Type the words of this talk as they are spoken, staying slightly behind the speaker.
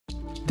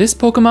This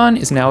Pokemon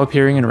is now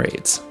appearing in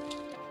raids.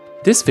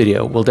 This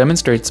video will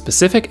demonstrate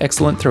specific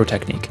excellent throw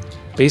technique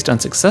based on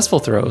successful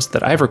throws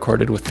that I've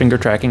recorded with finger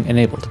tracking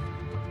enabled.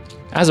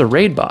 As a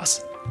raid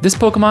boss, this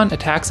Pokemon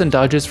attacks and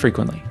dodges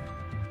frequently.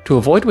 To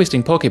avoid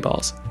wasting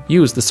Pokeballs,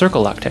 use the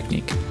circle lock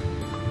technique.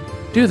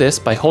 Do this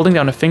by holding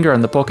down a finger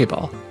on the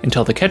Pokeball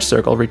until the catch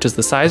circle reaches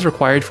the size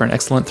required for an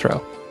excellent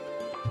throw.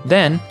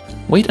 Then,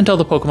 wait until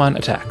the Pokemon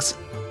attacks.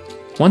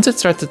 Once it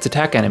starts its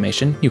attack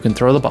animation, you can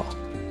throw the ball.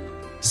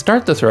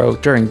 Start the throw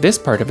during this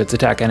part of its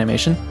attack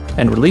animation,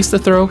 and release the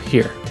throw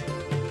here.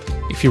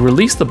 If you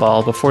release the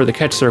ball before the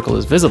catch circle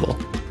is visible,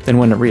 then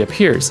when it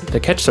reappears, the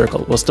catch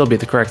circle will still be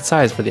the correct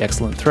size for the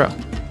excellent throw.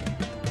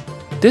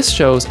 This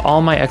shows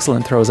all my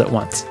excellent throws at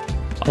once,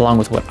 along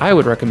with what I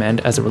would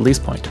recommend as a release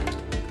point.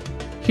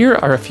 Here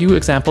are a few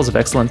examples of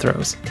excellent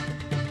throws.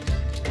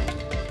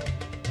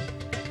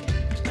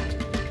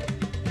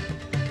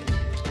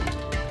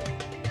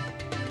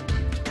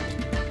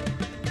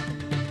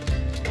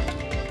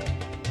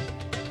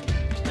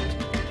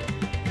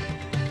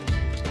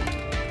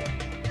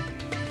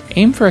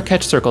 Aim for a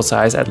catch circle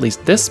size at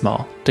least this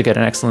small to get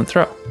an excellent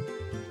throw.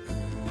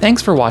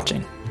 Thanks for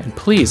watching, and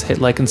please hit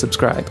like and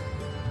subscribe.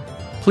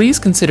 Please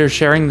consider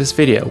sharing this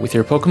video with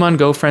your Pokemon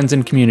Go friends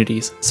and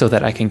communities so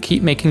that I can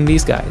keep making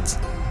these guides.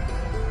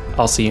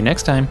 I'll see you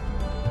next time.